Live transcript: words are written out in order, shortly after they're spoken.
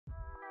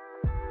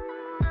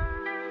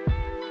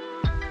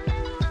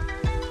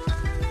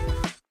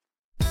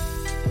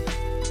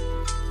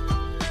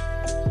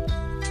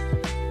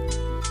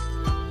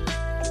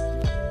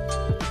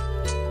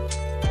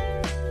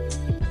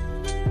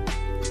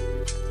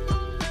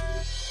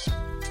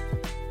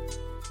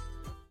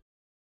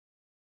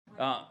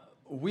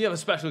We have a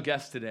special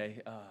guest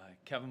today,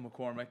 Kevin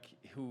McCormick,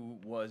 who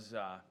was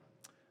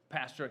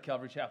pastor at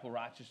Calvary Chapel,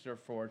 Rochester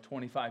for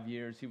 25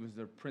 years. He was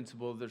the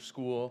principal of their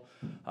school.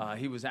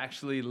 He was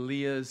actually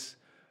Leah's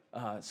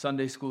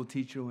Sunday school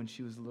teacher when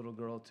she was a little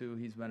girl, too.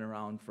 He's been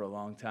around for a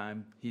long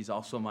time. He's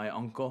also my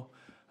uncle.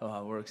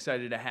 We're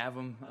excited to have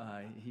him.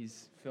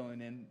 He's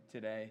filling in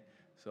today,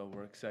 so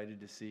we're excited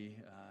to see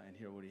and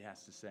hear what he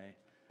has to say.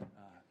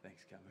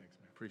 Thanks, Kevin. Thanks,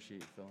 man.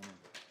 Appreciate you filling in.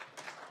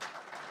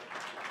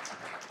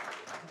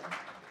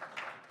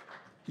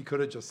 He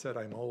could have just said,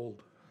 I'm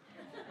old.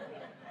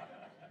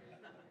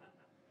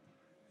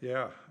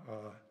 Yeah,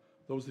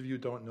 those of you who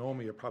don't know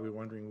me are probably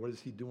wondering, what is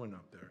he doing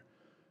up there?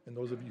 And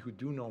those of you who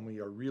do know me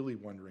are really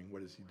wondering,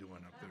 what is he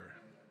doing up there?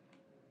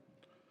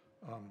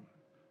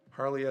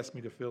 Harley asked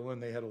me to fill in.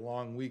 They had a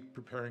long week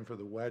preparing for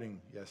the wedding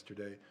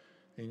yesterday.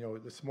 And,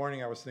 this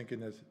morning I was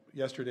thinking,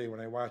 yesterday when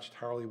I watched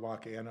Harley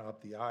walk Anna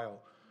up the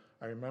aisle,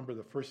 I remember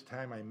the first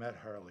time I met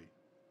Harley.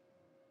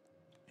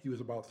 He was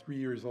about 3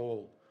 years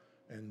old,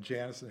 and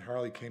Janice and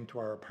Harley came to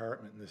our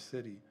apartment in the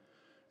city,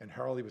 and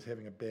Harley was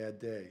having a bad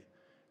day,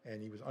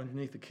 and he was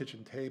underneath the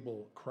kitchen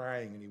table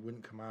crying, and he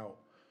wouldn't come out,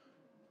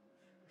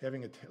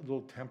 having a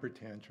little temper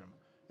tantrum.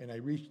 And I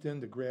reached in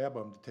to grab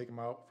him to take him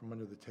out from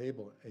under the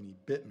table, and he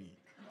bit me.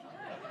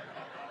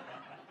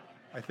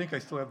 I think I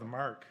still have the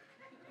mark.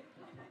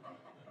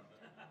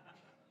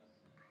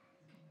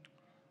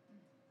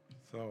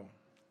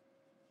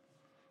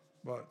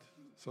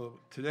 So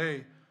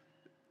today,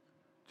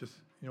 just,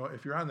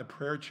 if you're on the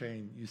prayer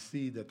chain, you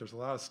see that there's a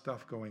lot of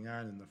stuff going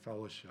on in the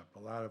fellowship. A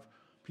lot of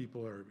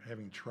people are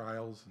having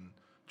trials and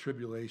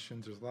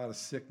tribulations. There's a lot of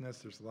sickness.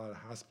 There's a lot of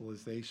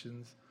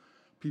hospitalizations.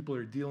 People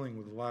are dealing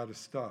with a lot of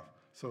stuff.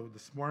 So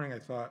this morning I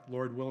thought,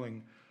 Lord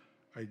willing,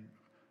 I'd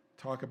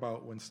talk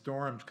about when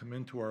storms come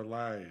into our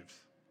lives,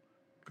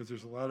 because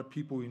there's a lot of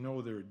people we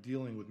know that are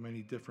dealing with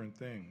many different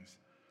things.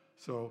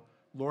 So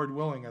Lord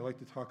willing, I'd like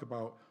to talk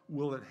about,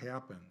 will it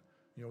happen?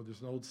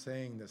 There's an old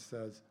saying that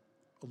says,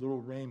 a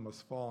little rain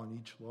must fall on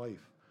each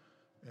life.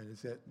 And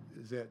is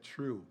that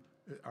true?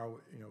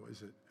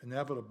 Is it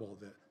inevitable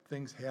that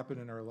things happen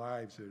in our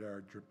lives that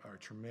are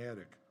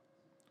traumatic?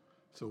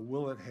 So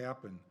will it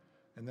happen?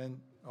 And then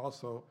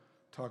also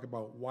talk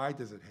about, why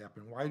does it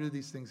happen? Why do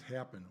these things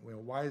happen?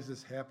 Why is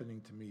this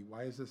happening to me?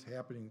 Why is this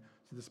happening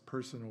to this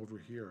person over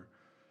here?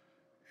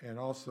 And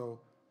also,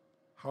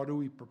 how do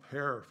we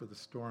prepare for the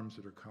storms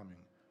that are coming?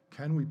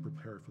 Can we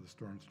prepare for the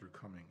storms that are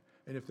coming?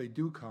 And if they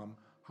do come,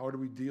 how do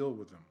we deal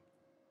with them?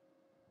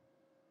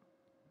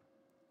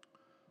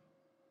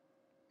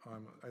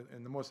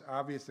 And the most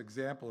obvious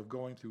example of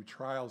going through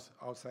trials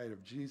outside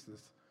of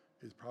Jesus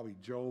is probably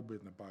Job in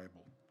the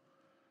Bible.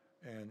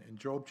 And in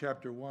Job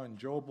chapter 1,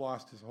 Job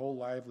lost his whole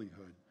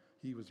livelihood.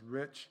 He was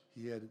rich,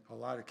 he had a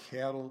lot of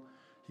cattle,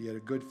 he had a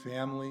good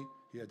family,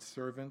 he had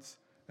servants.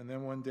 And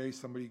then one day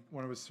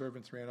one of his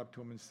servants ran up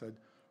to him and said,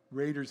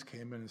 raiders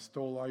came in and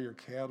stole all your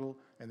cattle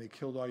and they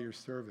killed all your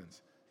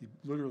servants. He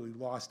literally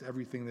lost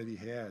everything that he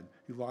had.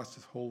 He lost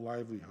his whole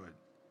livelihood.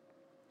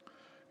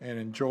 And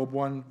in Job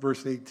 1,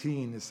 verse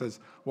 18, it says,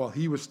 while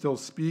he was still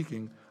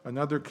speaking,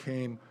 another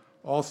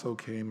also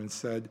came and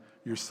said,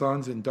 your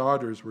sons and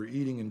daughters were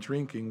eating and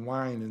drinking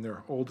wine in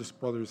their oldest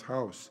brother's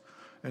house.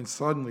 And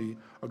suddenly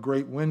a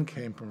great wind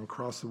came from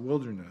across the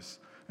wilderness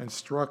and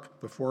struck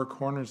the four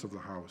corners of the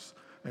house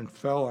and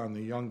fell on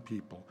the young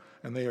people,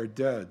 and they are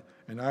dead,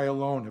 and I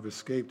alone have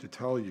escaped to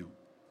tell you.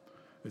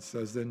 It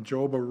says, then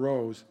Job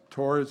arose,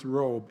 tore his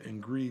robe in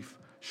grief,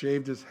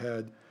 shaved his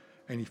head,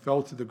 and he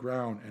fell to the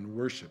ground and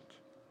worshipped.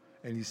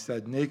 And he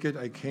said, naked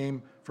I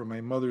came from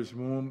my mother's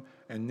womb,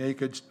 and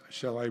naked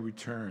shall I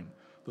return.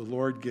 The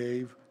Lord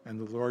gave, and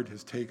the Lord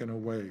has taken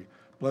away.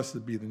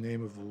 Blessed be the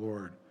name of the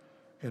Lord.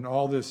 In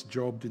all this,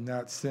 Job did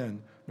not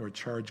sin, nor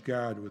charge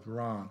God with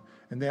wrong.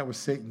 And that was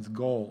Satan's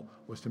goal,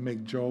 was to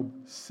make Job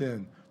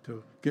sin,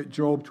 to get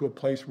Job to a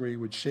place where he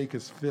would shake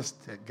his fist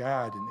at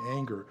God in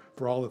anger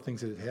for all the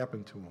things that had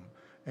happened to him,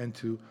 and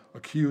to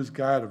accuse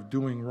God of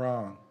doing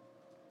wrong.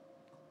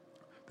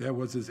 That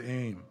was his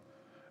aim.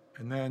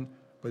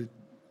 But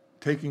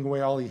taking away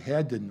all he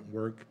had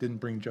didn't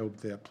bring Job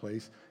to that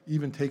place.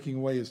 Even taking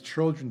away his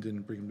children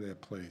didn't bring him to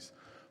that place.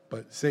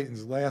 But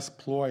Satan's last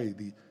ploy,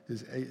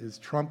 his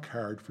trump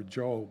card for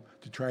Job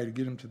to try to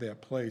get him to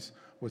that place,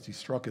 was he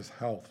struck his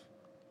health.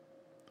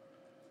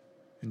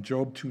 In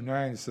Job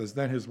 2:9 it says,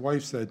 then his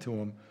wife said to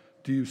him,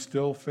 do you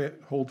still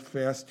hold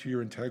fast to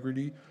your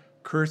integrity?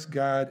 Curse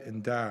God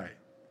and die.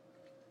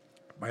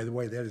 By the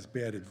way, that is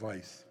bad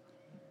advice.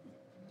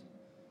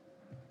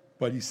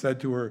 But he said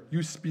to her,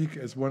 you speak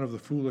as one of the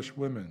foolish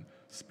women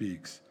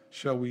speaks.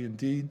 Shall we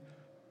indeed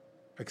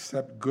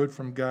accept good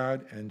from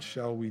God, and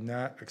shall we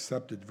not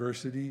accept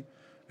adversity?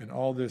 In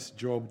all this,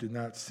 Job did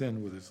not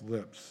sin with his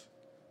lips.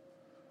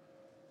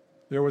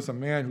 There was a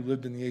man who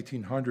lived in the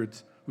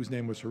 1800s whose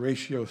name was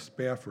Horatio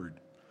Spafford,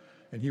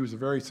 and he was a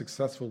very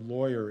successful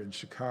lawyer in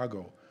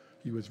Chicago.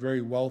 He was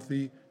very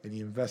wealthy, and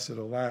he invested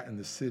a lot in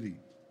the city.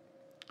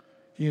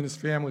 He and his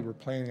family were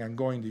planning on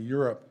going to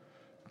Europe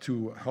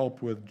to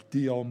help with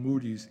D.L.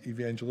 Moody's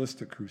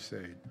evangelistic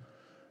crusade.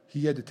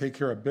 He had to take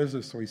care of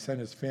business, so he sent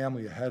his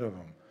family ahead of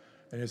him.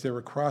 And as they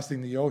were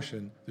crossing the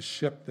ocean, the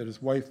ship that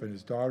his wife and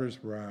his daughters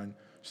were on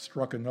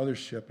struck another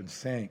ship and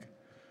sank.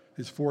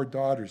 His 4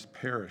 daughters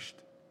perished.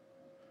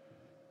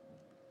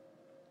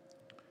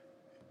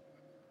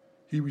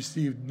 He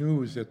received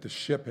news that the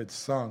ship had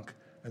sunk,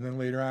 and then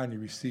later on he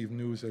received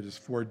news that his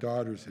 4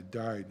 daughters had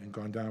died and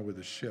gone down with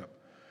the ship.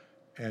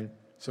 And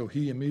so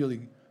he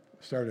immediately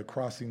started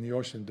crossing the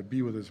ocean to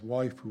be with his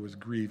wife, who was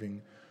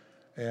grieving.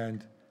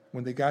 And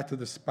when they got to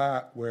the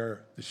spot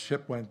where the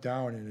ship went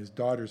down and his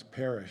daughters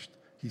perished,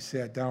 he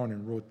sat down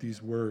and wrote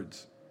these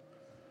words.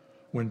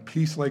 When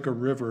peace like a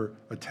river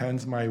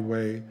attends my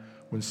way,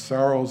 when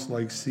sorrows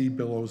like sea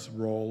billows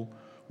roll,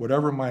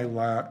 whatever my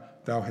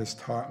lot, thou hast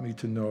taught me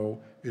to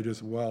know, it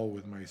is well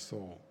with my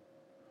soul.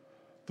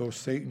 Though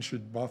Satan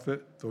should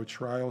buffet, though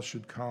trials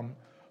should come,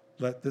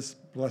 let this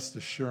blessed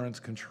assurance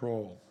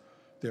control,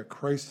 that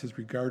Christ has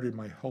regarded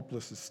my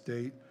helpless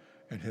estate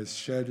and has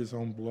shed his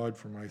own blood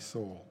for my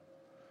soul.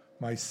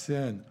 My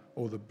sin,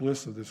 oh, the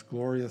bliss of this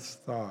glorious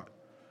thought,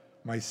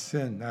 my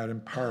sin, not in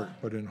part,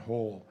 but in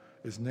whole,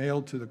 is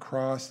nailed to the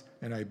cross,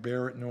 and I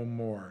bear it no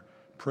more.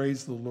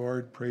 Praise the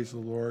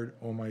Lord,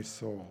 O my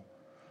soul.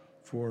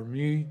 For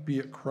me, be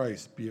it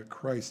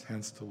Christ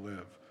hence to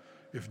live.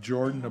 If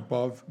Jordan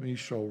above me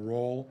shall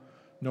roll,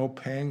 no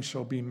pang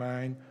shall be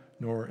mine,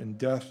 nor in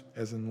death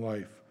as in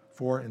life.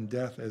 For in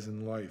death as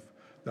in life,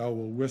 thou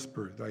wilt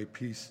whisper thy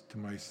peace to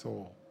my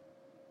soul.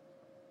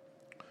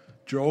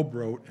 Job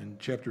wrote in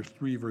chapter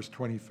 3, verse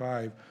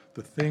 25,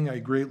 the thing I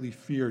greatly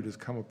feared has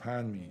come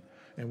upon me,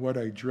 and what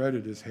I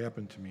dreaded has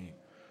happened to me.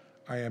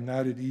 I am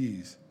not at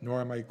ease,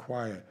 nor am I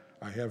quiet.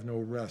 I have no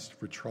rest,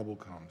 for trouble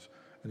comes.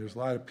 And there's a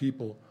lot of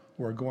people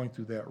who are going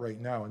through that right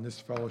now in this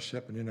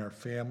fellowship and in our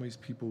families,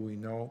 people we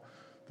know.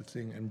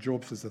 And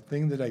Job says, the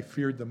thing that I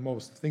feared the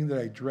most, the thing that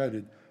I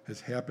dreaded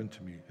has happened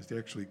to me, has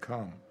actually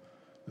come.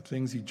 The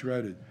things he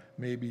dreaded,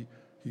 maybe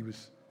he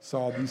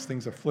saw these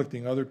things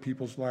afflicting other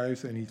people's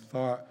lives, and he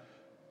thought,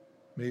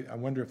 I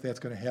wonder if that's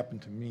going to happen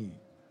to me.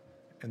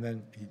 And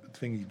then the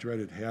thing he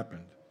dreaded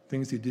happened.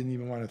 Things he didn't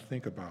even want to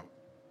think about.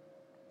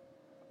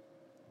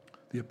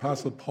 The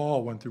Apostle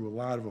Paul went through a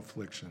lot of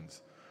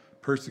afflictions,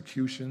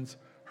 persecutions,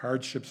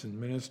 hardships in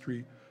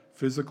ministry,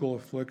 physical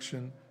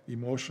affliction,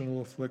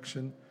 emotional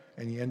affliction,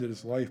 and he ended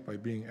his life by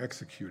being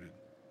executed.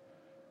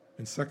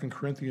 In 2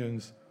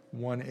 Corinthians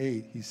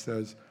 1:8, he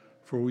says,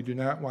 for we do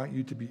not want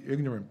you to be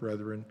ignorant,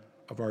 brethren,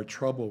 of our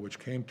trouble which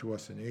came to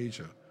us in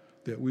Asia,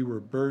 that we were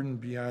burdened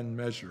beyond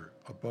measure,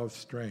 above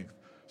strength,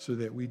 so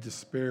that we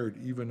despaired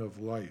even of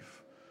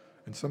life.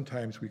 And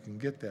sometimes we can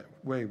get that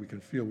way. We can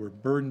feel we're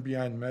burdened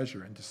beyond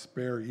measure and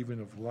despair even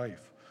of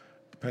life,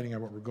 depending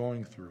on what we're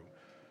going through.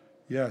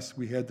 Yes,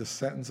 we had the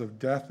sentence of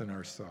death in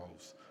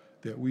ourselves,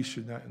 that we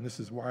should not, and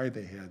this is why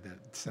they had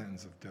that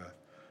sentence of death,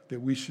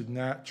 that we should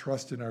not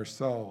trust in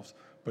ourselves,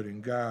 but in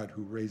God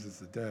who raises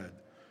the dead.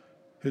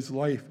 His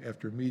life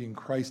after meeting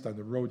Christ on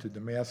the road to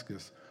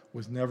Damascus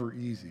was never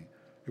easy.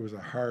 It was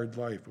a hard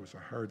life. It was a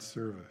hard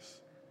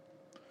service.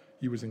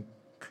 He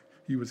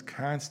was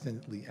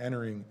constantly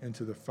entering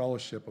into the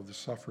fellowship of the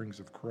sufferings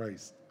of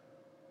Christ.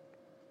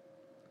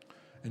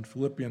 In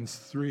Philippians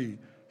 3,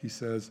 he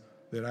says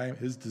that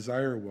his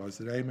desire was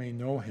that I may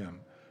know him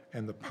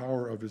and the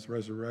power of his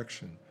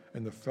resurrection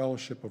and the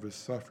fellowship of his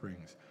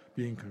sufferings,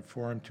 being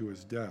conformed to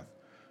his death.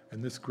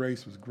 And this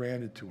grace was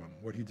granted to him.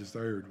 What he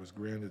desired was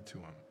granted to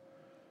him.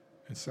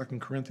 In 2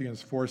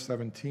 Corinthians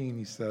 4:17,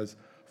 he says,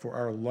 for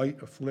our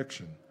light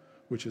affliction,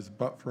 which is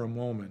but for a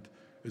moment,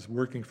 is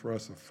working for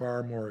us a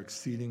far more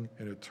exceeding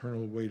and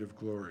eternal weight of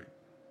glory.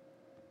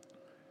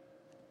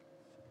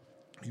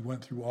 He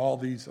went through all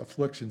these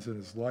afflictions in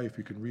his life.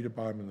 You can read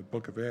about them in the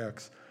book of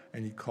Acts,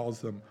 and he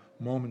calls them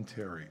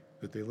momentary,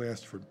 that they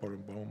last for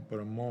but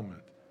a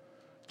moment.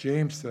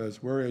 James says,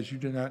 whereas you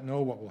do not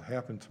know what will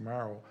happen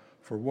tomorrow,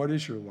 for what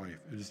is your life?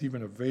 It is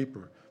even a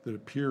vapor that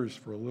appears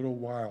for a little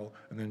while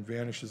and then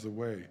vanishes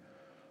away.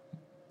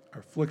 Our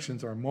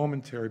afflictions are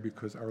momentary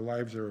because our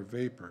lives are a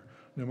vapor.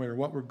 No matter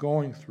what we're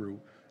going through,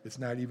 it's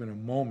not even a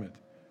moment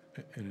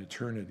in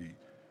eternity.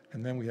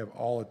 And then we have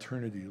all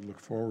eternity to look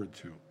forward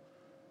to.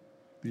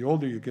 The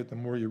older you get, the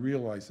more you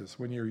realize this.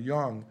 When you're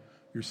young,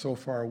 you're so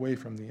far away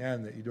from the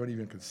end that you don't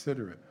even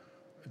consider it.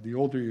 The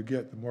older you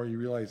get, the more you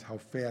realize how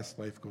fast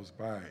life goes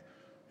by.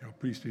 You know,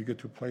 pretty soon you get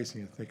to a place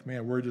and you think,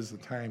 man, where does the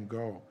time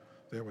go?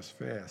 That was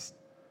fast.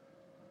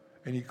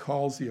 And he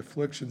calls the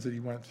afflictions that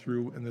he went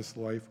through in this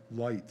life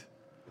light.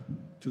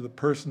 To the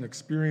person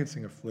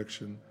experiencing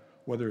affliction,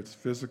 whether it's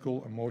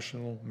physical,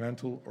 emotional,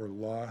 mental, or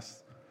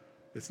loss,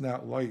 it's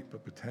not light,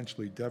 but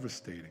potentially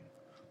devastating.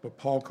 But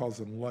Paul calls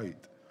them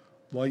light.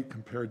 Light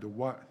compared to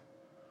what?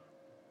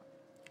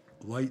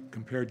 Light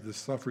compared to the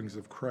sufferings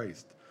of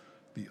Christ,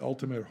 the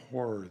ultimate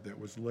horror that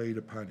was laid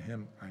upon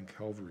him on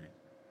Calvary.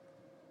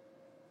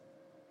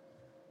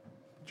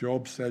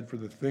 Job said, for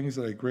the things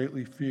that I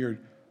greatly feared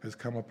has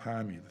come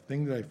upon me. The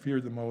thing that I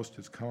feared the most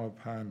has come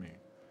upon me.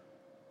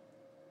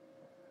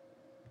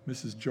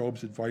 Mrs.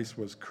 Job's advice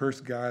was, curse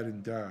God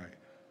and die.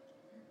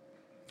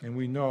 And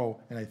we know,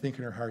 and I think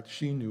in her heart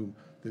she knew,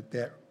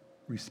 that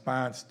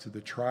response to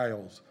the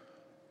trials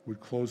would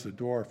close the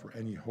door for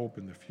any hope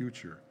in the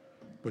future.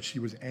 But she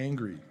was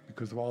angry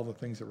because of all the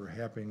things that were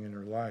happening in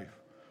her life.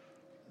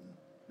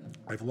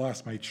 I've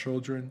lost my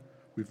children.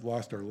 We've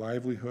lost our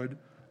livelihood.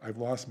 I've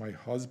lost my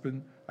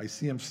husband. I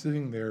see him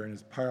sitting there in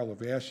his pile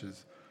of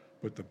ashes,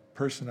 but the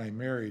person I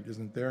married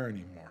isn't there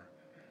anymore.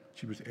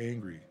 She was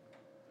angry.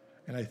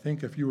 And I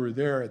think if you were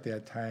there at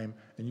that time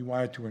and you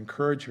wanted to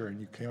encourage her and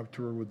you came up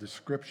to her with the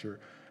scripture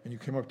and you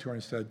came up to her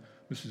and said,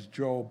 Mrs.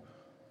 Job,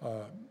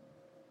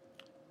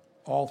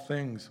 all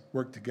things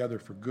work together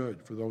for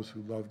good for those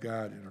who love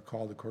God and are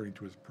called according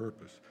to his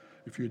purpose.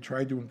 If you had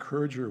tried to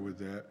encourage her with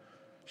that,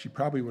 she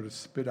probably would have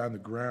spit on the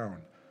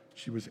ground.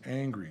 She was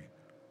angry.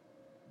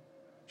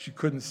 She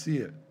couldn't see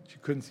it. She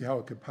couldn't see how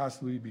it could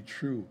possibly be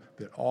true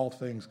that all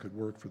things could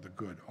work for the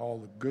good. All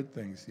the good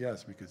things,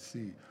 yes, we could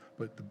see.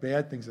 But the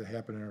bad things that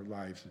happen in our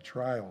lives, the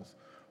trials,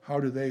 how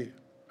do they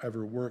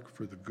ever work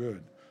for the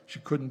good? She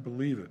couldn't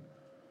believe it.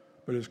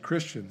 But as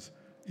Christians,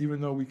 even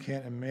though we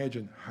can't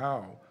imagine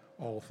how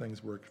all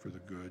things work for the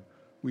good,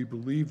 we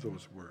believe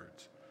those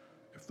words.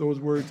 If those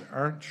words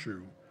aren't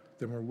true,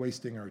 then we're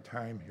wasting our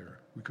time here.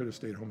 We could have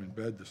stayed home in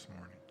bed this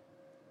morning.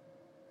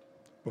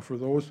 But for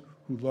those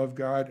who love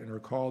God and are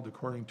called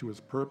according to his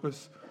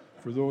purpose,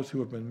 for those who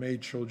have been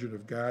made children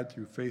of God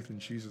through faith in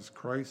Jesus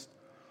Christ,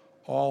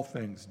 all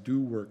things do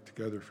work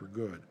together for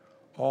good.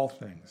 All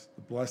things,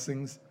 the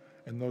blessings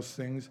and those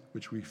things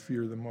which we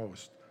fear the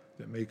most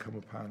that may come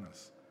upon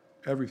us.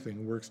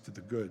 Everything works to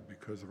the good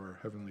because of our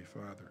Heavenly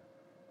Father.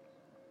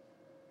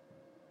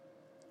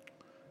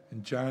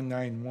 In John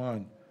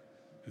 9:1,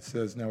 it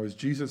says, Now as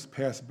Jesus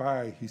passed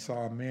by, he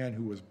saw a man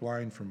who was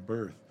blind from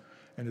birth.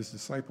 And his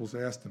disciples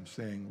asked him,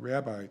 saying,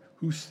 Rabbi,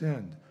 who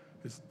sinned?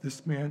 Is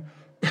this man,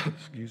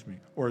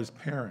 or his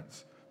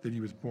parents, that he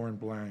was born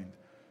blind?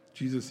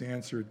 Jesus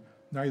answered,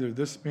 Neither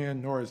this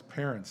man nor his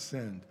parents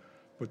sinned,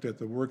 but that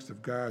the works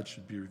of God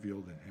should be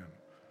revealed in him.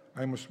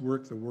 I must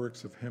work the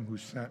works of him who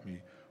sent me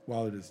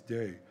while it is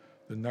day.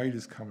 The night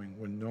is coming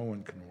when no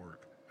one can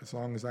work. As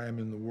long as I am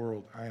in the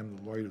world, I am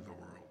the light of the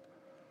world.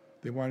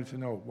 They wanted to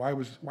know,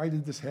 why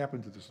did this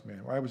happen to this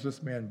man? Why was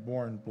this man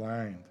born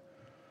blind?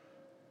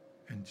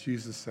 And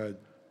Jesus said,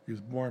 he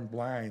was born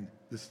blind.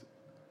 This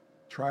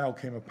trial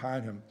came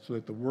upon him so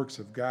that the works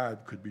of God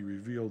could be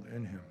revealed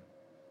in him.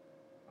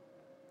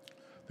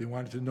 They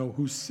wanted to know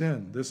who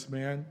sinned, this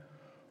man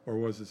or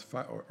was his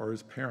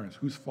parents.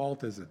 Whose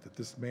fault is it that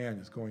this man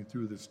is going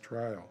through this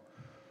trial?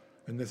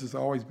 And this has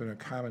always been a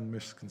common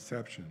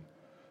misconception,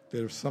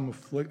 that if some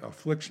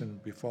affliction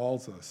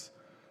befalls us,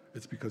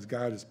 it's because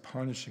God is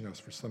punishing us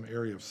for some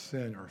area of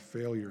sin or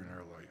failure in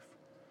our life.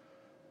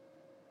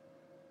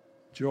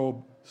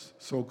 Job's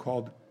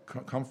so-called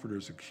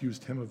comforters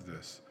accused him of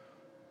this.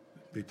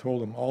 They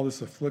told him, all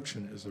this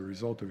affliction is a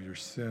result of your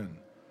sin.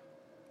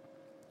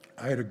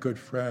 I had a good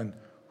friend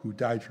who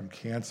died from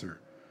cancer,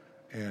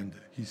 and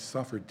he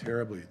suffered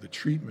terribly. The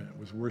treatment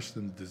was worse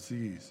than the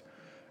disease,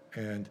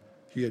 and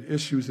he had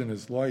issues in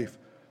his life,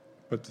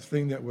 but the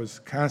thing that was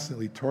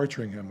constantly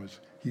torturing him was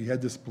he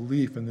had this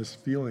belief and this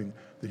feeling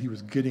that he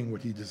was getting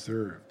what he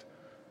deserved,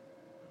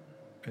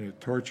 and it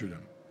tortured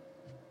him.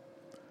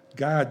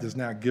 God does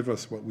not give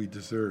us what we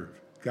deserve.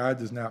 God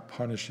does not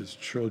punish his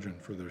children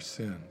for their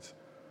sins.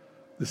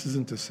 This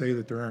isn't to say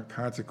that there aren't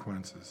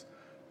consequences.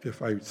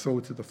 If I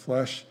sow to the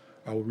flesh,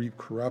 I will reap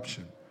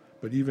corruption.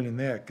 But even in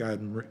that,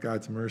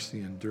 God's mercy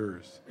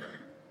endures.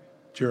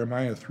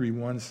 Jeremiah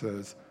 3:1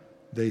 says,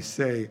 They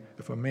say,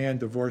 if a man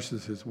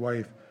divorces his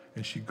wife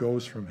and she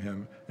goes from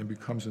him and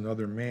becomes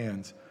another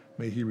man's,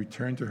 may he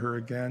return to her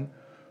again?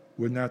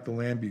 Would not the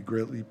land be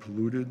greatly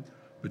polluted?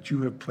 But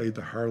you have played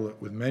the harlot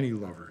with many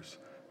lovers.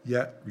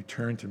 Yet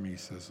return to me,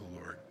 says the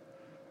Lord.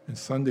 In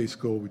Sunday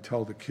school, we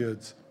tell the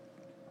kids,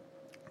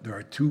 there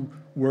are two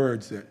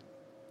words that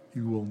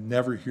you will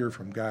never hear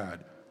from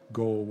God,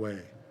 go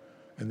away.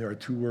 And there are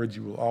two words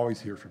you will always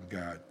hear from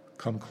God,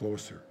 come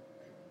closer.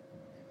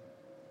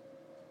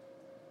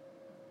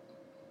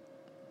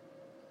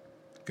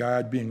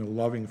 God, being a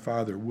loving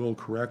Father, will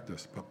correct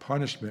us, but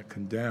punishment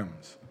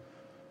condemns.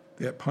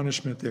 That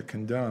punishment that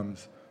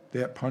condemns,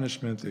 that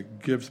punishment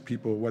that gives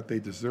people what they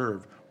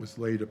deserve, was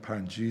laid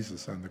upon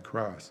Jesus on the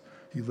cross.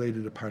 He laid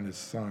it upon his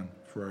Son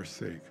for our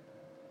sake.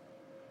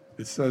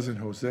 It says in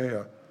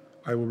Hosea,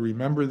 I will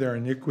remember their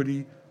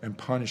iniquity and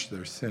punish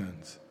their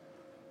sins.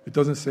 It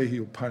doesn't say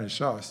he'll punish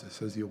us, it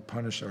says he'll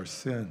punish our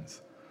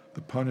sins.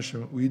 The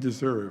punishment we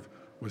deserve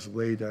was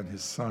laid on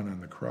his Son on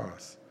the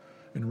cross.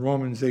 In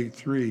Romans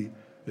 8:3,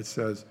 it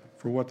says,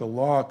 for what the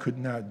law could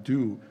not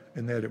do,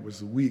 in that it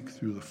was weak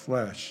through the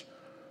flesh,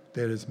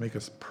 that is, make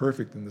us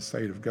perfect in the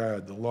sight of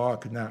God. The law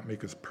could not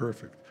make us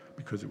perfect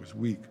because it was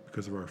weak,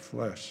 because of our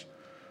flesh.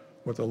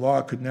 What the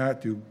law could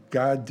not do,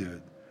 God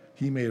did.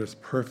 He made us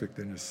perfect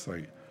in his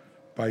sight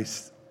by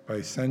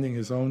sending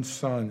his own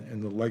Son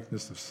in the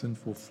likeness of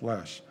sinful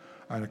flesh.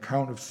 On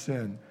account of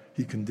sin,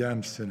 he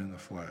condemned sin in the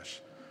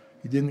flesh.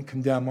 He didn't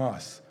condemn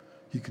us.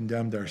 He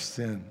condemned our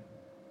sin.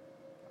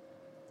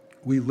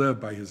 We live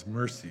by his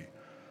mercy.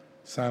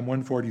 Psalm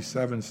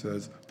 147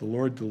 says, the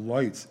Lord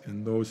delights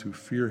in those who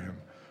fear him,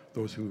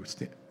 those who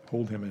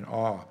hold him in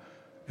awe,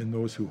 and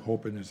those who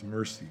hope in his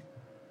mercy.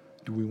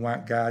 Do we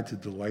want God to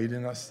delight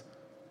in us?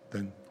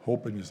 Then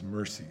hope in his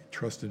mercy,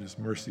 trust in his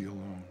mercy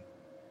alone.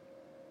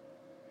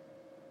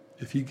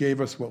 If he gave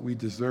us what we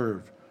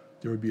deserve,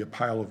 there would be a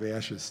pile of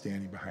ashes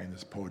standing behind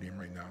this podium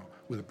right now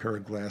with a pair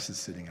of glasses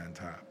sitting on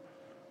top.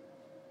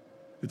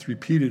 It's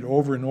repeated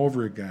over and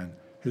over again.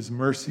 His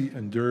mercy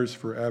endures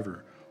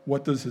forever.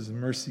 What does his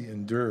mercy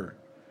endure?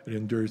 It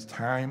endures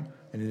time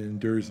and it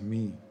endures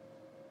me.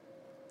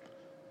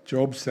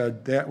 Job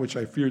said, that which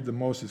I feared the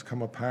most has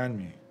come upon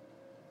me.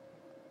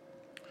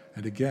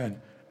 And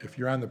again, if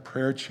you're on the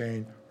prayer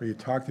chain or you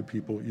talk to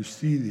people, you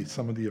see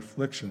some of the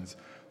afflictions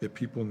that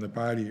people in the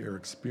body are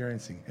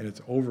experiencing, and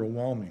it's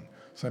overwhelming.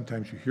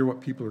 Sometimes you hear what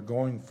people are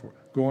going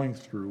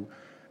through,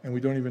 and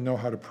we don't even know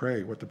how to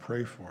pray, what to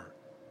pray for.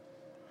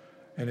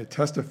 And it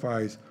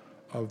testifies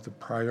of the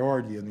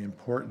priority and the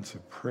importance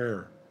of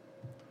prayer.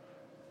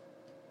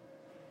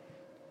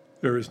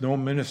 There is no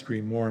ministry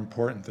more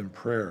important than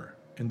prayer,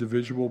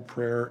 individual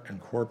prayer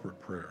and corporate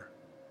prayer.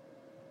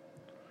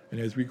 And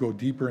as we go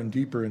deeper and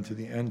deeper into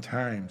the end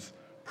times,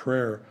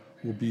 prayer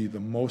will be the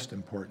most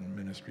important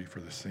ministry for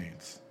the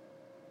saints.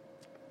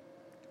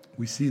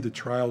 We see the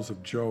trials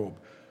of Job,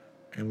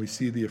 and we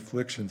see the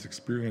afflictions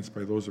experienced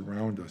by those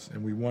around us,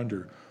 and we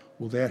wonder,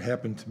 will that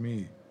happen to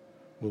me?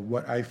 Will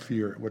what I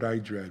fear, what I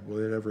dread, will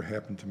it ever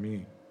happen to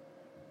me?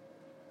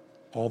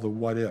 All the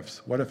what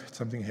ifs. What if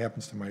something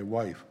happens to my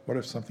wife? What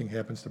if something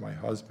happens to my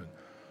husband?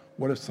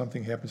 What if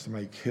something happens to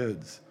my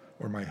kids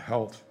or my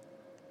health?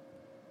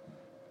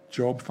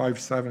 Job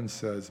 5:7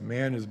 says,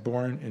 man is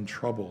born in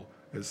trouble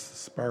as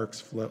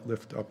sparks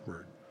lift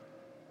upward.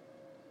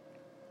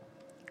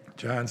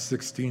 John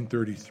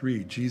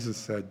 16:33, Jesus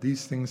said,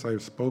 these things I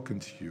have spoken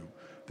to you,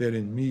 that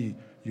in me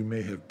you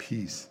may have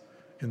peace.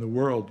 In the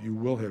world you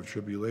will have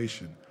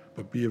tribulation,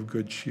 but be of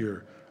good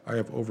cheer. I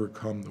have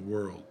overcome the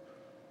world.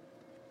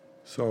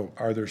 So,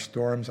 are there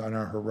storms on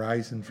our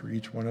horizon for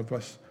each one of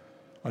us?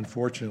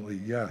 Unfortunately,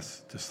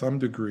 yes. To some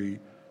degree,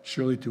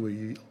 surely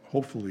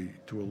hopefully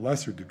to a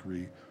lesser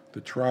degree,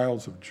 the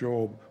trials of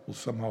Job will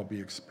somehow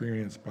be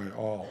experienced by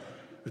all.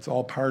 It's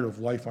all part of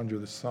life under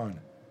the sun.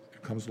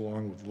 It comes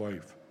along with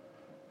life.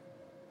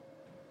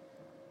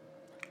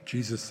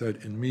 Jesus said,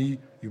 in me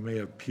you may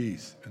have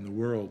peace. In the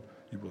world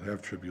you will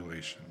have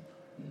tribulation.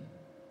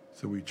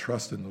 So we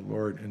trust in the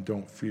Lord and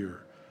don't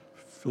fear.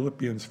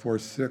 Philippians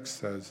 4:6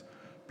 says,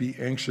 be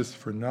anxious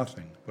for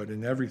nothing, but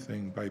in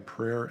everything by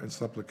prayer and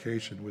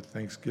supplication with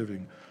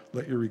thanksgiving,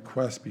 let your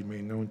requests be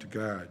made known to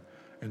God.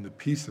 And the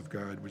peace of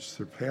God, which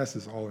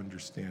surpasses all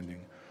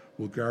understanding,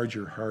 will guard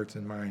your hearts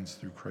and minds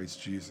through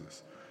Christ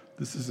Jesus.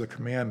 This is a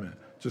commandment,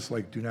 just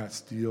like do not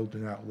steal, do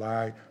not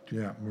lie,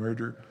 do not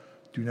murder,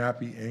 do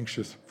not be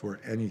anxious for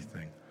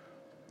anything.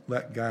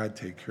 Let God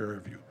take care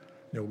of you.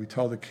 You know, we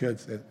tell the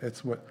kids that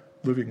that's what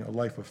living a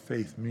life of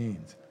faith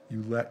means.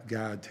 You let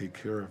God take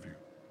care of you.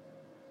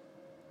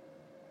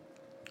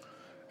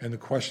 And the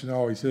question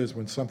always is,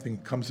 when something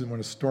comes in, when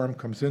a storm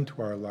comes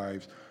into our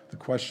lives, the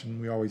question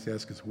we always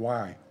ask is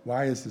why?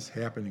 Why is this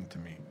happening to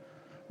me?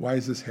 Why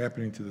is this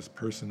happening to this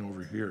person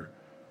over here?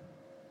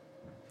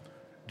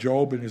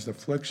 Job in his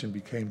affliction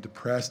became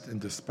depressed and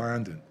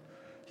despondent.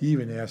 He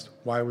even asked,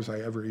 why was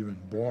I ever even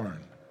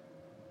born?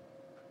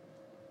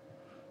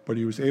 But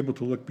he was able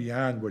to look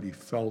beyond what he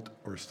felt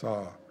or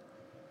saw.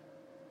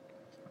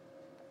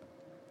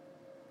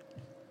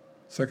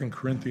 2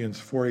 Corinthians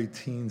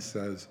 4:18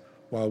 says,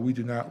 while we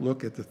do not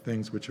look at the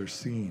things which are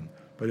seen,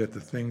 but at the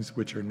things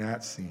which are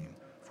not seen.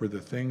 For the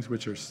things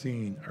which are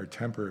seen are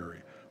temporary,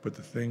 but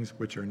the things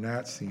which are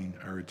not seen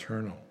are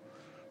eternal.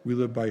 We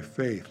live by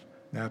faith,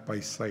 not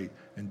by sight,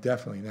 and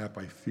definitely not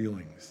by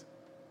feelings.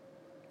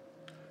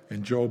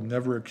 And Job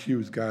never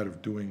accused God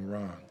of doing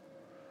wrong.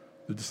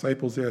 The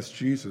disciples asked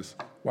Jesus,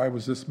 why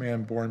was this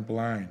man born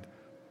blind?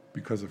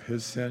 Because of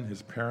his sin,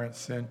 his parents'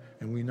 sin,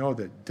 and we know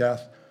that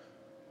death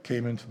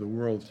came into the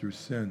world through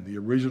sin, the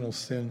original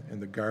sin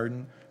in the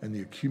garden and the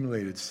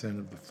accumulated sin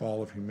of the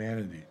fall of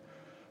humanity.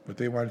 But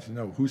they wanted to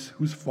know,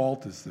 whose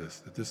fault is this,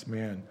 that this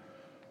man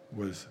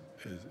has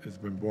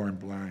been born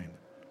blind?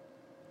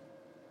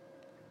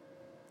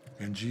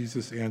 And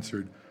Jesus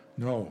answered,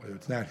 no,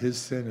 it's not his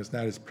sin, it's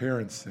not his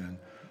parents' sin.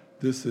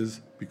 This is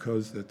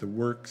because that the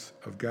works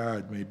of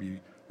God may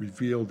be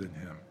revealed in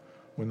him.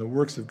 When the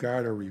works of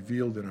God are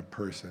revealed in a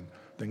person,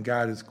 then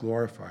God is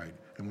glorified.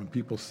 And when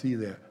people see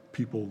that,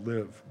 people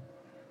live.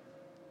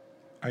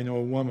 I know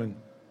a woman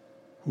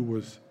who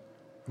was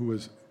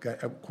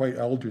quite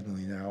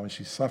elderly now, and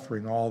she's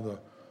suffering all the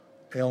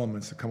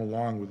ailments that come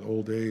along with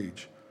old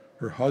age.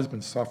 Her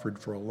husband suffered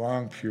for a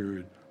long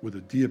period with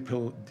a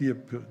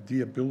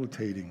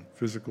debilitating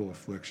physical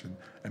affliction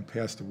and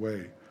passed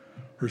away.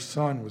 Her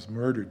son was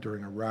murdered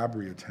during a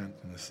robbery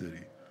attempt in the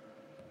city.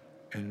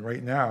 And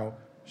right now,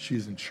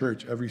 she's in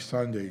church every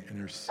Sunday in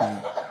her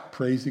seat,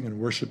 praising and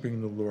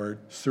worshiping the Lord,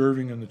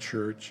 serving in the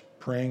church,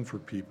 praying for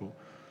people.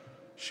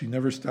 She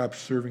never stopped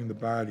serving the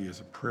body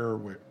as a prayer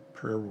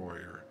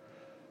warrior.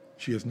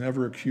 She has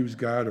never accused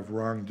God of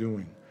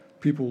wrongdoing.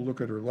 People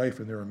look at her life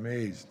and they're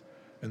amazed,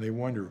 and they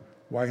wonder,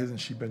 why hasn't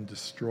she been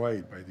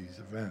destroyed by these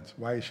events?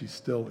 Why is she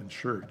still in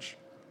church?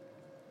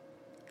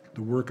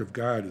 The work of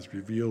God is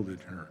revealed in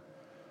her.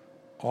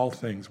 All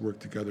things work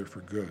together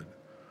for good.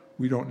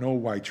 We don't know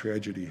why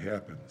tragedy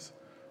happens.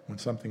 When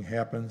something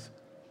happens,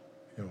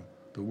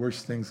 the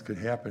worst things could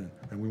happen,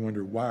 and we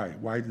wonder why.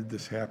 Why did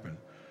this happen?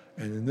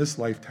 And in this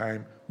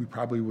lifetime, we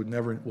probably will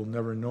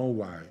never know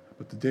why.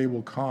 But the day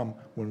will come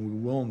when we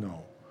will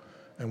know.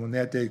 And when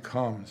that day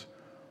comes,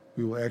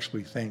 we will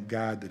actually thank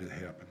God that it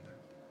happened.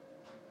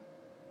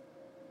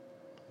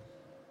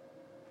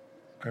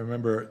 I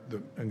remember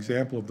the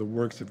example of the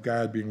works of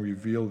God being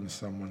revealed in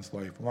someone's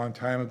life. A long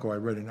time ago, I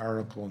read an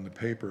article in the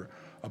paper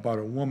about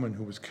a woman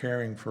who was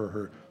caring for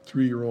her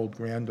 3-year-old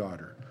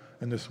granddaughter.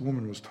 And this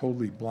woman was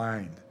totally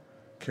blind,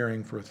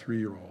 caring for a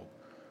 3-year-old.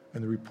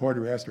 And the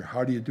reporter asked her,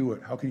 how do you do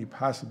it? How can you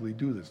possibly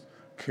do this?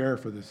 Care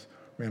for this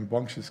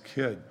rambunctious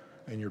kid,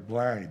 and you're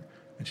blind.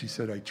 And she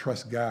said, I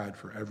trust God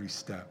for every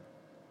step.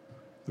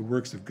 The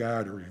works of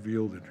God are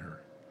revealed in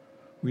her.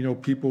 We know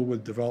people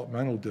with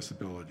developmental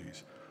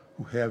disabilities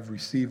who have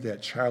received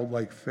that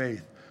childlike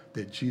faith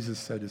that Jesus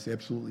said is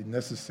absolutely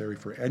necessary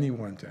for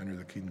anyone to enter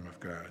the kingdom of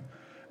God.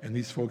 And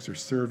these folks are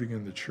serving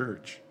in the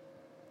church.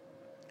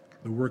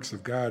 The works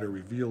of God are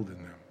revealed in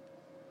them.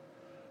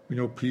 We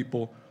know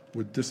people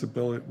with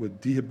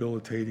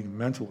debilitating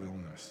mental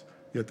illness,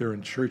 yet they're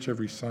in church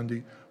every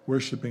Sunday,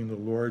 worshiping the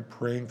Lord,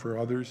 praying for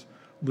others,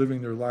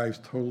 living their lives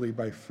totally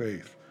by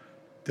faith,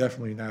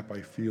 definitely not by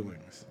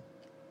feelings.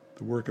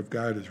 The work of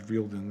God is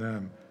revealed in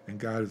them, and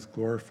God is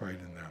glorified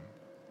in them.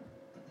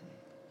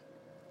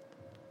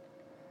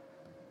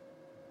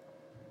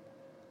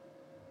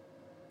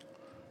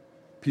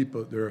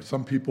 There are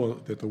some people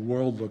that the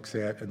world looks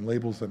at and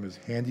labels them as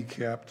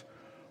handicapped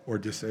or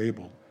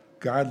disabled.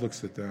 God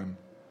looks at them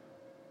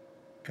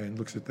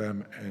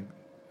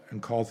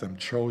and calls them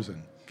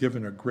chosen,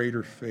 given a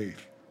greater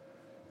faith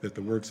that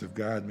the works of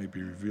God may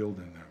be revealed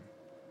in them.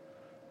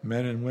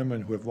 Men and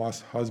women who have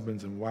lost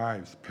husbands and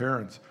wives,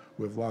 parents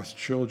who have lost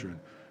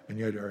children, and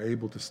yet are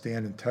able to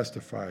stand and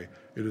testify,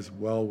 it is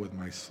well with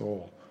my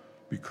soul,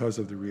 because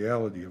of the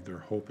reality of their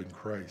hope in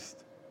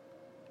Christ.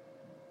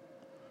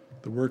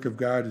 The work of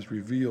God is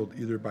revealed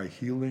either by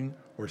healing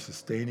or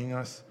sustaining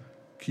us,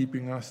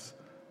 keeping us,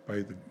 by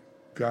the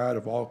God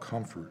of all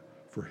comfort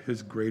for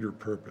his greater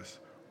purpose,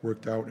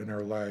 worked out in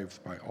our lives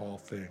by all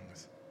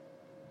things.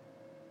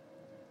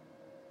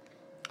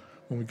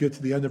 When we get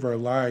to the end of our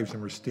lives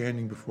and we're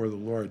standing before the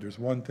Lord, there's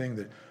one thing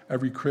that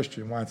every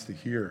Christian wants to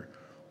hear: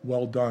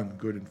 well done,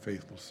 good and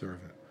faithful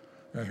servant.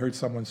 And I heard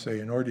someone say,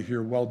 in order to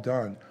hear well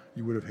done,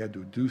 you would have had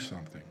to do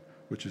something,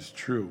 which is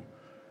true.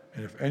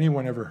 And if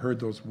anyone ever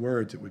heard those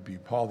words, it would be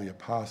Paul the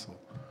Apostle.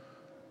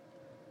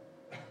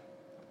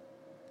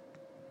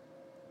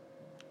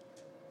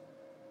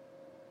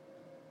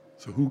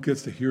 So who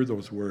gets to hear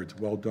those words,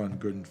 well done,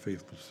 good and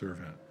faithful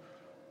servant?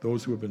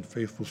 Those who have been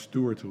faithful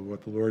stewards of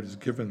what the Lord has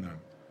given them.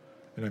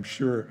 And I'm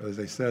sure, as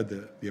I said,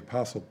 that the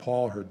Apostle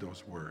Paul heard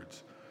those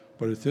words.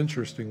 But it's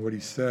interesting what he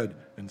said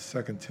in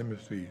 2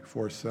 Timothy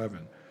 4:7.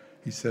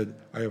 He said,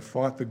 I have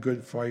fought the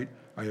good fight,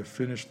 I have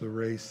finished the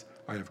race,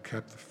 I have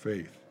kept the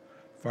faith.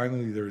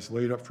 Finally, there is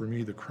laid up for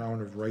me the crown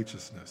of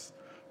righteousness,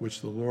 which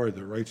the Lord,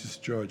 the righteous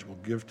judge, will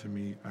give to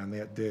me on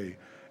that day,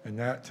 and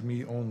not to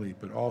me only,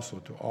 but also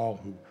to all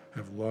who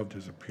have loved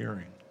his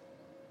appearing.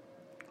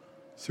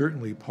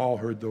 Certainly, Paul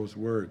heard those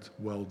words,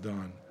 well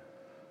done.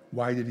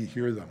 Why did he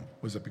hear them?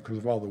 Was it because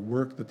of all the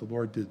work that the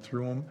Lord did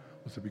through him?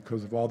 Was it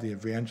because of all the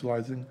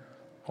evangelizing,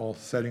 all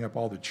setting up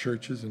all the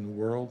churches in the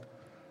world,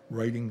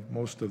 writing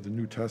most of the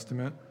New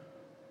Testament?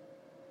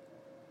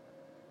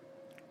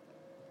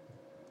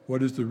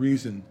 What is the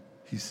reason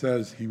he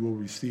says he will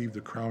receive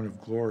the crown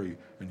of glory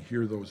and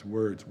hear those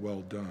words,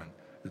 well done?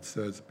 It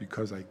says,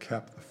 because I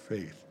kept the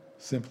faith.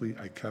 Simply,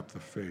 I kept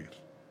the faith.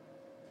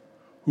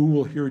 Who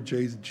will hear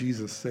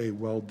Jesus say,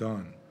 well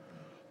done?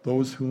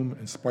 Those whom,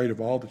 in spite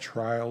of all the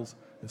trials,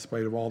 in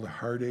spite of all the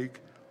heartache,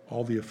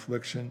 all the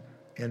affliction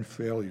and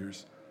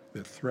failures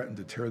that threaten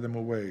to tear them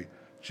away,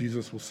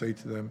 Jesus will say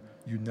to them,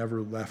 you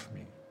never left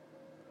me.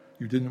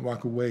 You didn't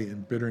walk away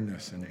in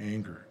bitterness and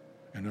anger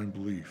and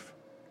unbelief.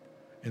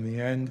 In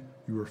the end,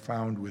 you were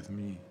found with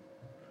me.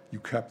 You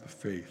kept the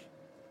faith.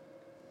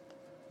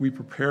 We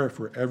prepare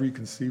for every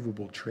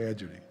conceivable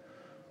tragedy.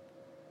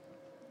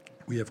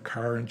 We have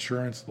car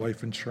insurance,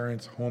 life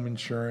insurance, home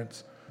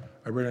insurance.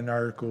 I read an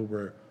article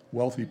where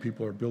wealthy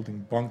people are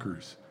building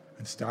bunkers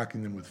and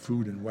stocking them with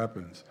food and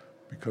weapons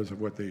because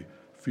of what they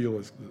feel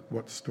is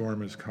what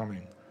storm is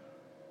coming.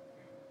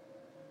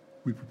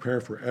 We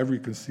prepare for every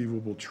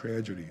conceivable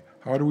tragedy.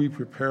 How do we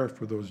prepare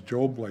for those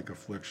Job-like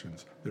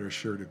afflictions that are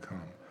sure to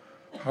come?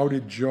 How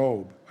did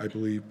Job, I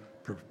believe,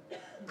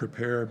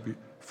 prepare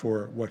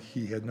for what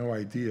he had no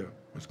idea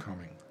was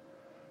coming?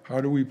 How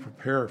do we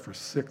prepare for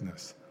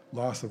sickness,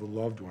 loss of a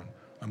loved one,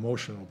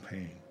 emotional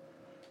pain?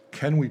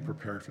 Can we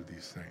prepare for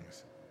these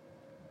things?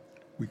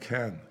 We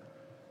can,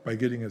 by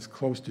getting as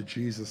close to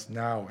Jesus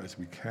now as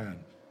we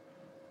can.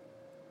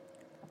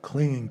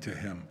 clinging to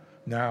him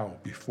now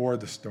before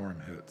the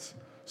storm hits.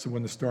 So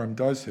when the storm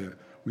does hit,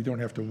 we don't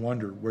have to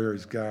wonder, where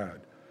is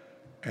God?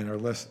 And are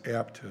less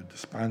apt to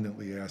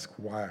despondently ask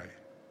why.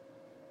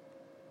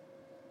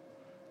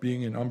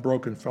 Being in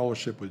unbroken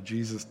fellowship with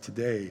Jesus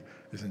today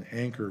is an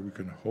anchor we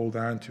can hold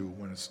on to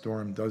when a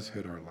storm does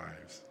hit our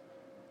lives.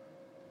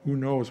 Who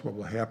knows what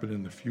will happen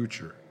in the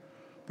future,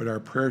 but our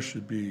prayer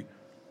should be,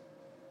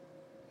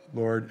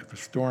 Lord, if a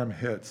storm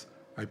hits,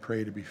 I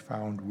pray to be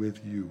found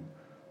with you.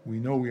 We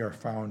know we are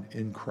found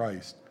in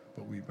Christ,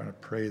 but we want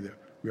to pray that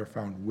we are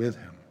found with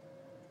him.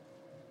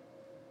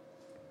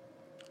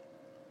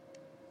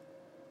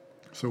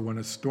 So when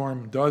a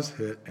storm does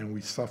hit and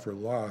we suffer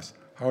loss,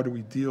 how do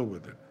we deal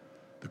with it?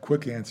 The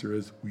quick answer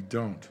is we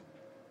don't.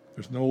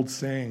 There's an old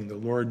saying, the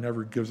Lord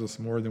never gives us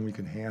more than we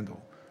can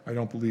handle. I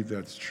don't believe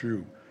that's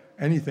true.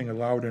 Anything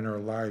allowed in our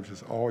lives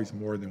is always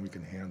more than we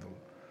can handle.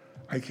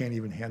 I can't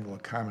even handle a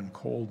common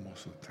cold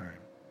most of the time.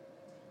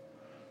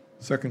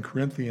 2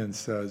 Corinthians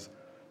says,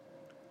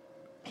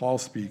 Paul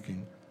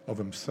speaking of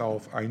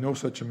himself, I know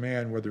such a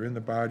man, whether in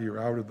the body or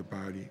out of the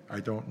body,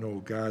 I don't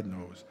know, God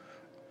knows,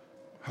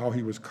 how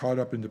he was caught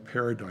up into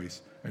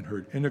paradise and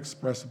heard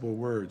inexpressible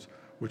words,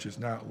 which is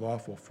not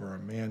lawful for a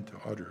man to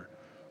utter.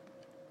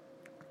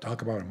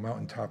 Talk about a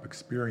mountaintop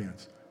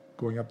experience,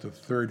 going up to the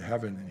third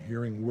heaven and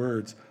hearing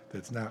words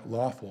that's not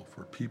lawful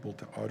for people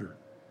to utter.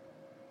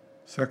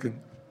 2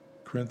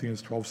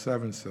 Corinthians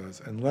 12:7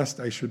 says, and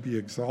lest I should be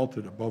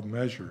exalted above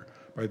measure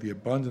by the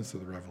abundance of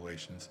the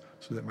revelations,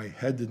 so that my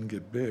head didn't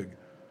get big,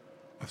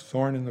 a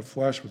thorn in the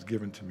flesh was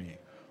given to me,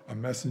 a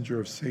messenger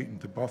of Satan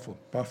to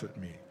buffet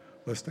me,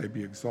 lest I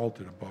be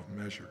exalted above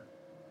measure.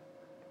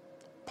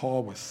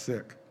 Paul was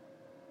sick.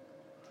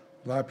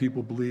 A lot of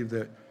people believe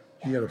that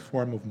he had a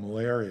form of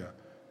malaria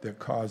that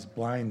caused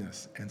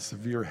blindness and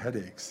severe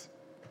headaches.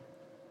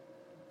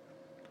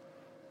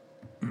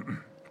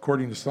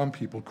 According to some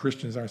people,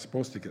 Christians aren't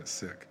supposed to get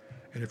sick.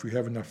 And if you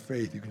have enough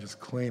faith, you can just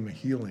claim a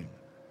healing.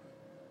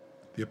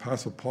 The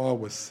Apostle Paul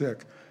was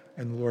sick,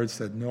 and the Lord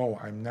said, no,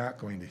 I'm not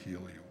going to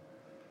heal you.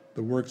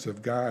 The works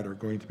of God are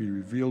going to be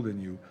revealed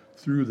in you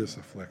through this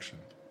affliction.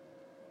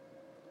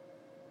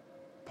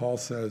 Paul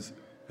says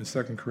in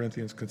 2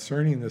 Corinthians,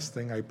 concerning this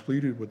thing, I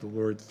pleaded with the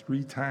Lord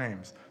 3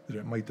 times that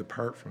it might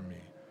depart from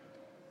me.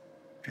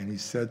 And he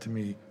said to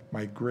me,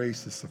 my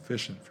grace is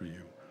sufficient for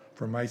you,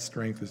 for my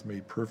strength is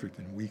made perfect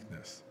in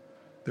weakness.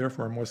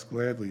 Therefore, most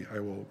gladly, I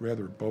will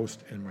rather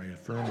boast in my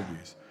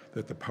infirmities,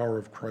 that the power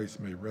of Christ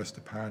may rest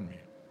upon me.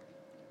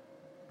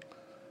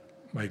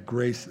 My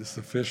grace is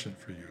sufficient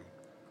for you.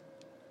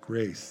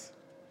 Grace.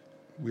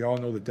 We all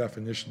know the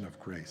definition of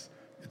grace.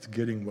 It's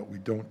getting what we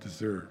don't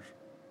deserve.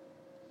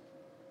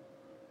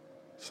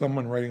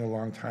 Someone writing a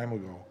long time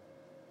ago,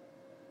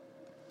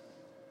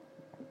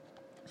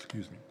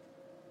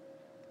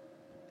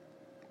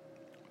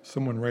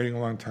 someone writing a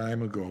long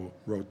time ago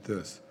wrote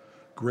this,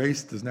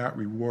 grace does not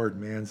reward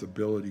man's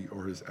ability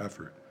or his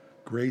effort.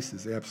 Grace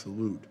is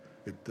absolute.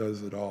 It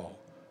does it all.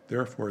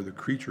 Therefore, the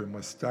creature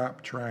must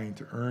stop trying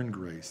to earn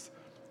grace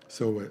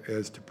so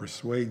as to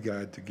persuade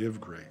God to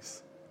give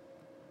grace.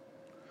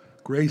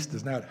 Grace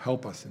does not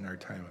help us in our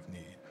time of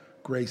need.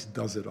 Grace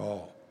does it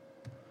all.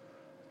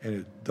 And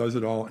it does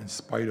it all in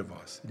spite of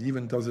us. It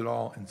even does it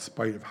all in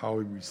spite of how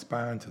we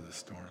respond to the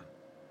storm.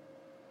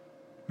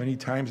 Many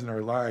times in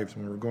our lives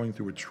when we're going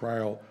through a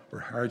trial or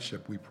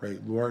hardship, we pray,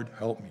 Lord,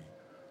 help me.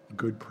 A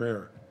good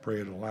prayer,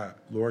 pray it a lot.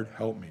 Lord,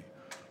 help me.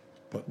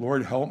 But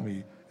Lord, help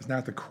me is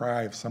not the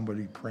cry of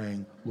somebody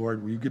praying,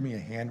 Lord, will you give me a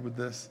hand with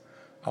this?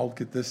 I'll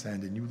get this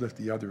end and you lift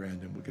the other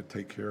end and we can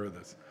take care of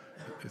this.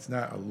 It's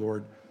not a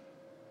Lord,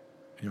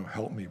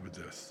 help me with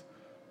this.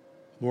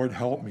 Lord,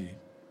 help me.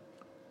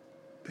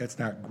 That's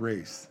not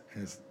grace.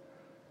 And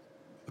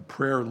the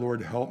prayer,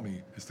 Lord, help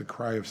me, is the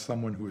cry of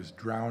someone who is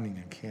drowning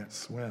and can't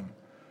swim.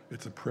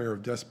 It's a prayer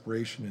of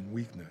desperation and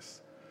weakness.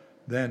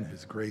 Then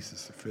his grace is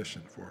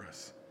sufficient for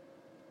us.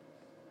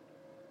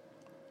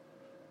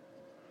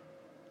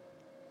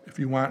 If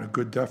you want a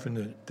good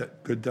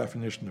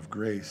definition of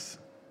grace,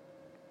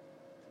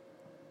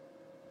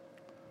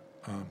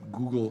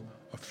 Google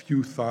A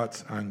Few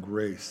Thoughts on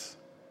Grace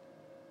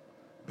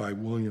by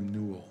William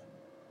Newell.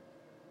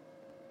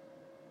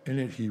 In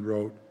it, he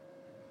wrote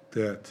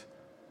that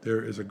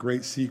there is a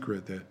great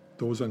secret that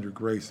those under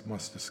grace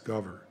must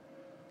discover.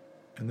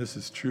 And this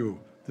is true.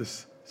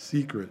 This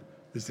secret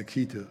is the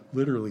key to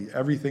literally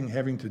everything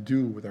having to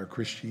do with our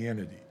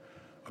Christianity.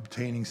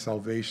 Obtaining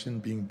salvation,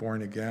 being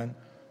born again,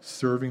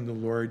 serving the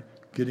Lord,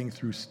 getting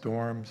through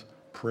storms,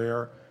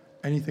 prayer,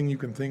 anything you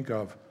can think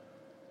of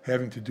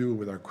having to do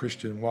with our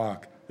Christian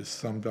walk is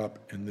summed up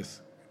in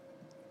this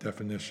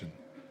definition,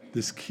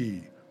 this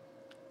key.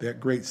 That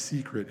great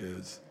secret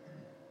is,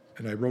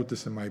 and I wrote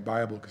this in my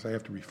Bible because I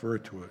have to refer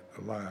to it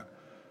a lot,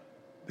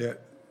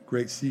 that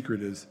great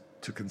secret is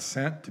to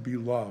consent to be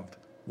loved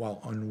while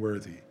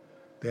unworthy.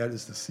 That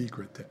is the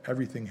secret to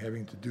everything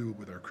having to do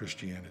with our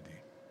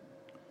Christianity.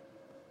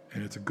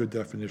 And it's a good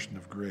definition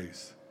of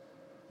grace.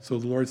 So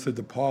the Lord said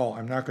to Paul,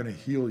 I'm not going to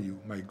heal you.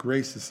 My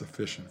grace is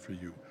sufficient for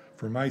you,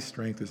 for my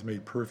strength is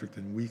made perfect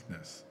in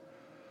weakness.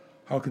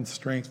 How can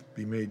strength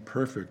be made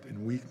perfect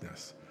in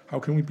weakness? How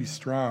can we be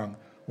strong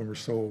when we're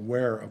so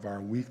aware of our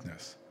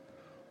weakness?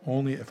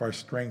 Only if our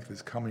strength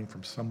is coming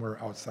from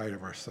somewhere outside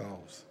of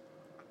ourselves.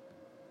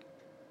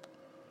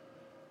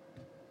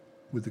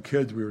 With the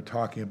kids, we were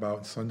talking about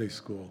in Sunday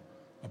school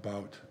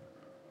about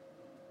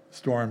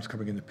storms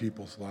coming into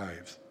people's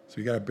lives. So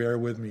you got to bear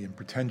with me and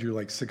pretend you're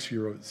like 6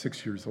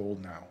 years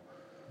old now.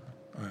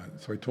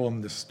 So I told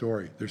them this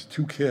story. There's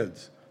two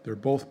kids. They're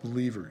both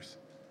believers.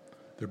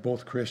 They're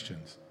both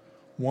Christians.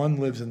 One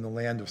lives in the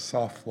land of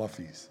soft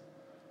fluffies.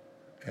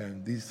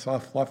 And these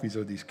soft fluffies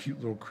are these cute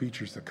little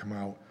creatures that come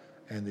out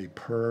and they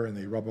purr and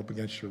they rub up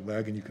against your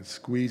leg and you can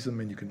squeeze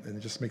them and it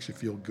just makes you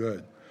feel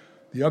good.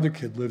 The other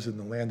kid lives in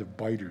the land of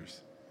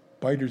biters.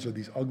 Biters are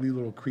these ugly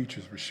little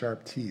creatures with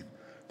sharp teeth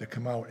that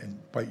come out and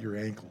bite your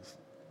ankles.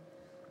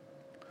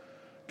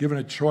 Given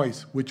a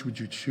choice, which would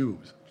you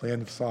choose?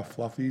 Land of soft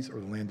fluffies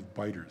or the land of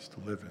biters to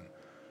live in?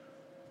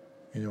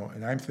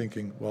 And I'm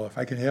thinking, well, if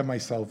I can have my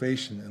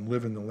salvation and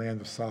live in the land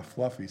of soft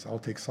fluffies, I'll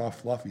take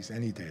soft fluffies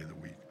any day of the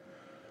week.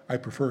 I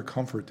prefer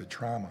comfort to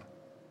trauma.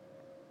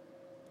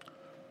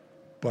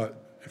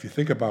 But if you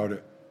think about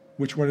it,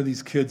 which one of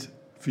these kids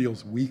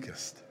feels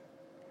weakest?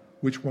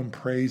 Which one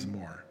prays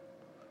more?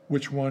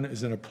 Which one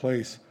is in a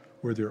place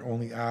where their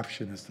only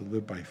option is to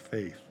live by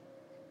faith?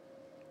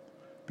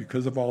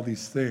 Because of all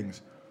these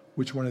things,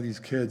 which one of these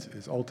kids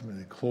is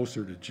ultimately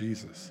closer to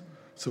Jesus?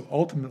 So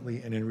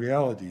ultimately and in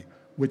reality,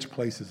 which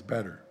place is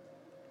better?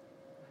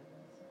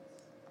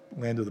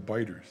 Land of the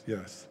biters,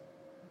 yes.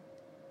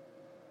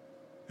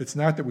 It's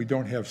not that we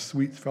don't have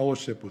sweet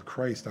fellowship with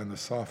Christ on the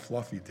soft,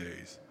 fluffy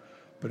days,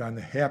 but on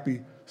the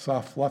happy,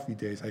 soft, fluffy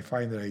days, I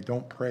find that I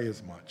don't pray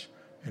as much,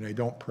 and I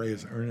don't pray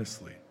as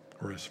earnestly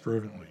or as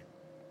fervently.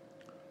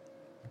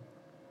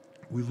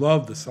 We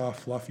love the soft,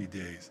 fluffy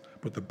days,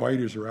 but the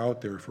biters are out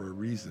there for a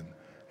reason,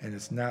 and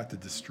it's not to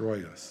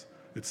destroy us.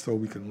 It's so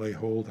we can lay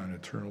hold on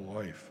eternal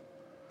life.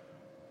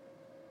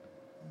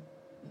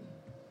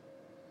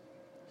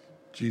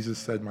 Jesus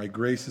said, "My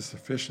grace is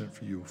sufficient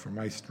for you, for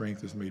my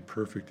strength is made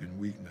perfect in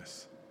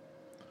weakness."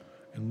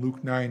 In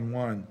Luke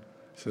 9:1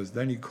 says,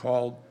 "Then he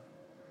called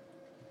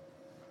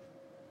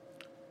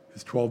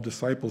his 12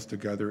 disciples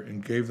together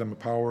and gave them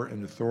power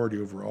and authority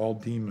over all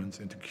demons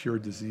and to cure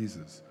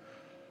diseases.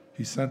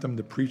 He sent them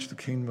to preach the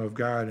kingdom of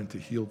God and to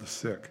heal the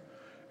sick.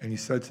 And he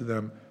said to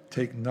them,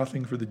 'Take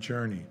nothing for the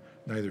journey,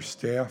 neither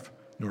staff,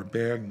 nor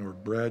bag, nor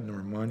bread,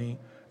 nor money,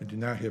 and do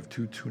not have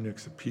 2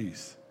 tunics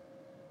apiece.'"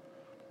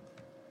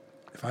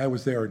 If I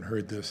was there and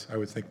heard this, I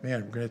would think,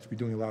 man, we're going to have to be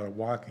doing a lot of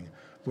walking.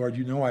 Lord,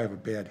 you know I have a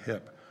bad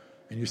hip,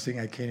 and you're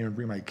saying I can't even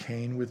bring my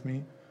cane with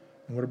me?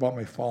 And what about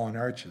my fallen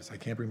arches? I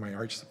can't bring my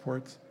arch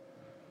supports?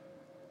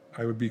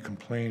 I would be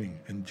complaining.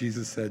 And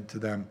Jesus said to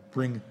them,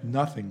 bring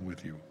nothing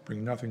with you.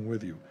 Bring nothing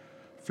with you.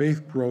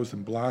 Faith grows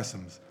and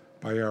blossoms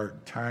by our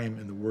time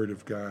in the Word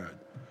of God.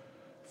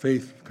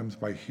 Faith comes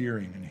by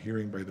hearing, and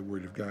hearing by the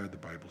Word of God, the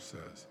Bible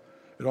says.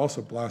 It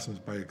also blossoms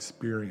by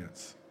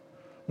experience.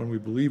 When we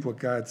believe what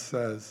God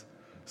says,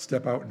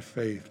 step out in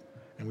faith,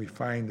 and we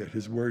find that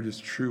his word is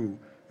true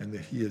and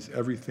that he is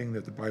everything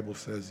that the Bible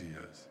says he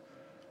is.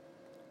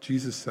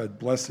 Jesus said,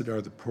 "Blessed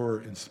are the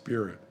poor in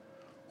spirit."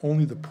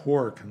 Only the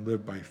poor can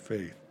live by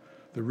faith.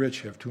 The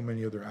rich have too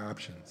many other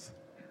options.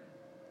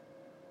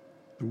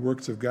 The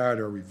works of God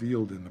are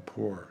revealed in the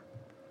poor.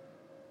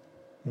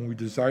 When we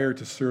desire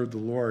to serve the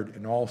Lord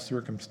in all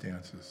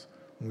circumstances,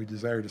 when we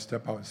desire to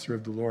step out and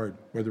serve the Lord,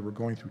 whether we're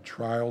going through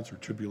trials or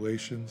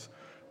tribulations,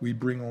 we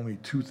bring only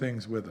 2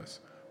 things with us: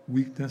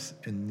 weakness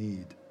and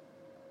need.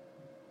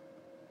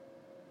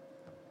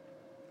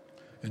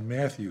 In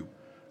Matthew,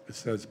 it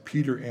says,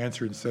 Peter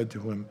answered and said to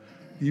him,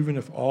 "Even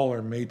if all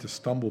are made to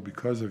stumble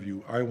because of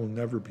you, I will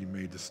never be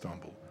made to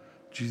stumble."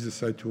 Jesus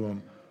said to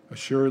him,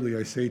 "Assuredly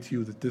I say to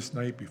you that this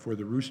night before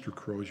the rooster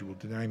crows, you will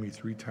deny me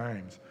 3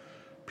 times.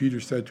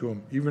 Peter said to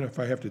him, "Even if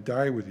I have to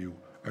die with you,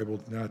 I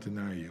will not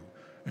deny you."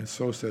 And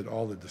so said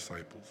all the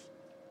disciples.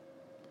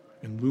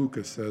 In Luke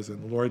it says,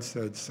 "And the Lord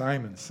said,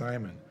 'Simon,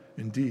 Simon,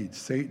 indeed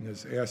Satan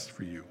has asked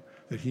for you,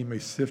 that he may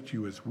sift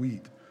you as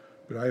wheat.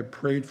 But I have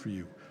prayed for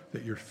you,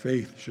 that your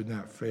faith should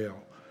not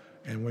fail.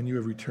 And when you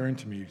have returned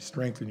to me,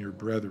 strengthen your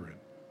brethren.'"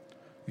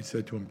 He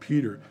said to him,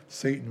 "Peter,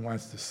 Satan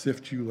wants to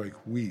sift you like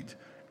wheat,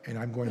 and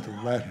I'm going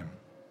to let him.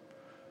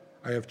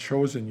 I have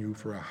chosen you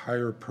for a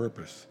higher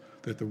purpose,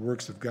 that the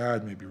works of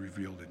God may be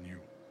revealed in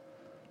you.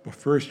 But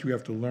first you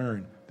have to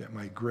learn that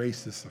my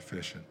grace is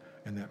sufficient,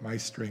 and that my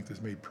strength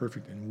is made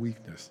perfect in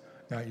weakness,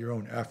 not your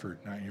own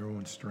effort, not your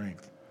own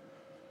strength."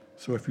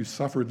 So if you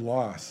suffered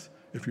loss,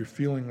 if you're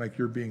feeling like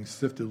you're being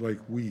sifted like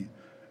wheat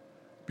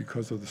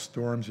because of the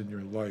storms in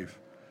your life,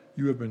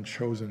 you have been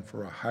chosen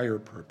for a higher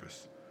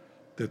purpose,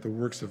 that the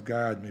works of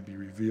God may be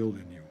revealed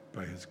in you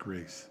by his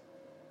grace.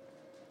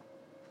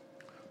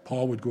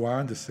 Paul would go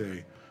on to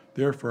say,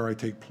 "Therefore I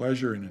take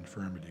pleasure in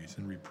infirmities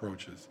and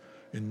reproaches,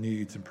 in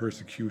needs and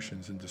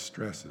persecutions and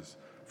distresses,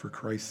 for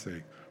Christ's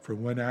sake. For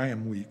when I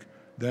am weak,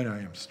 then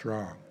I am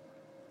strong."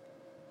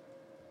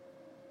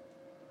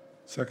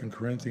 2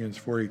 Corinthians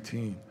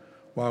 4:18,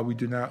 while we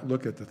do not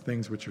look at the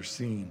things which are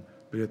seen,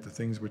 but at the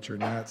things which are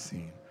not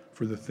seen.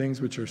 For the things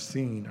which are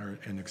seen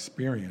and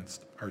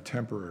experienced are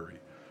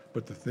temporary,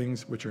 but the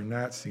things which are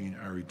not seen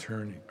are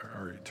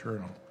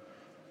eternal.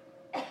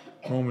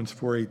 Romans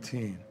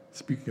 4:18,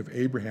 speaking of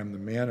Abraham, the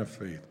man of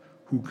faith,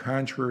 who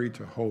contrary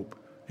to hope,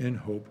 in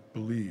hope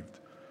believed.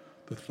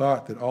 The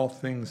thought that all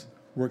things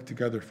work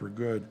together for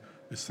good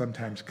is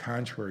sometimes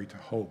contrary to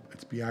hope.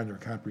 It's beyond our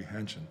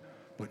comprehension,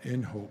 but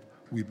in hope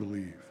we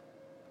believe.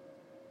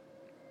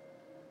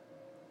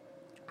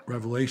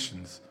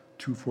 Revelations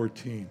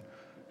 2:14,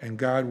 and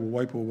God will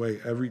wipe away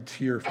every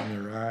tear from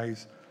their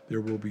eyes.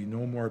 There will be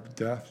no more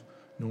death,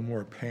 no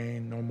more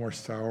pain, no more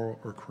sorrow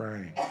or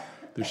crying.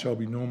 There shall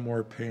be no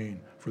more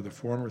pain, for the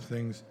former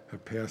things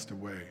have passed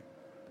away.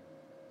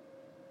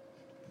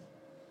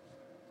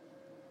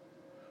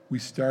 We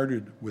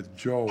started with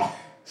Job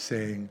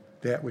saying,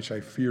 that which I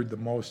feared the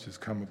most has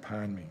come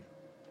upon me.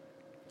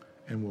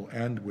 And we'll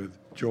end with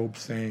Job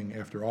saying,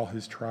 after all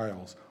his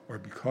trials, or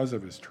because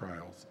of his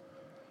trials,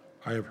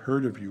 I have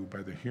heard of you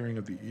by the hearing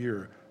of the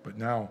ear, but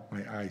now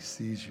my eye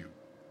sees you.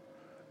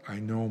 I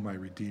know my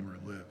Redeemer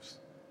lives.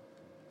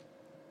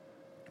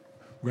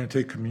 We're going to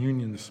take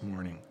communion this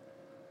morning.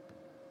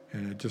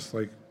 And just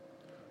like,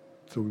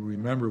 so we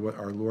remember what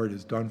our Lord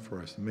has done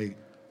for us. May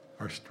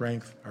our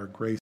strength, our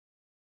grace,